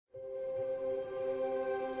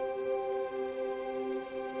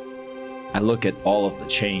I look at all of the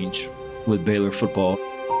change with Baylor football.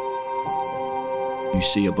 You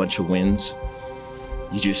see a bunch of wins.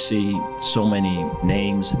 You just see so many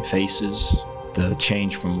names and faces. The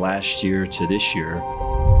change from last year to this year.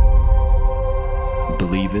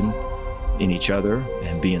 Believing in each other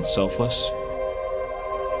and being selfless.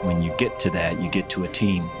 When you get to that, you get to a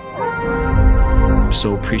team. I'm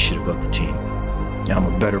so appreciative of the team. I'm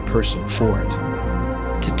a better person for it.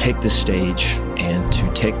 To take the stage and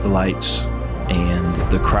to take the lights and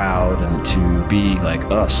the crowd and to be like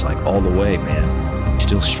us, like all the way, man.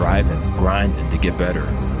 Still striving, grinding to get better.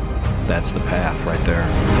 That's the path right there.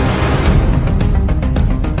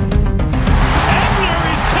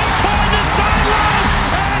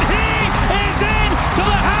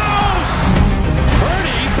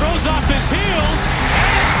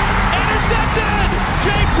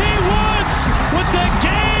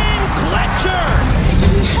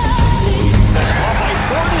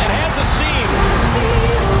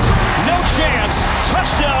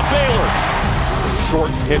 Touchdown, Baylor.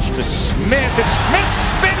 Short pitch to Smith, and Smith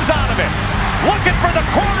spins out of it. Looking for the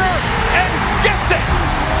corner, and gets it.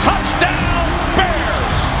 Touchdown,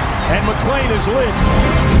 Bears. And McClain is lit.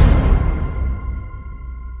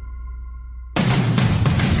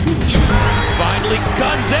 Finally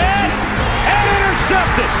guns in, and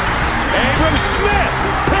intercepted. Abram Smith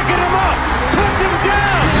picking him up, puts him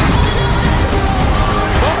down.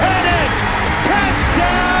 Bohannon,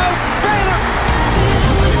 touchdown, Baylor.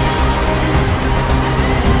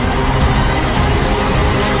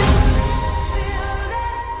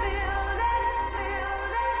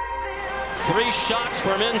 3 shots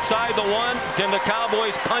from inside the 1. Can the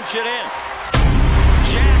Cowboys punch it in?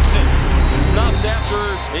 Jackson snuffed after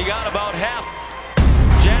he got about half.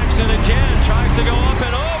 Jackson again tries to go up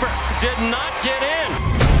and over. Did not get in.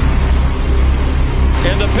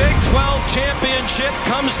 And the Big 12 championship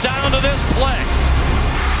comes down to this play.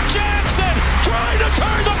 Jackson trying to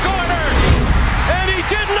turn the corner. And he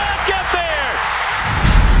did not get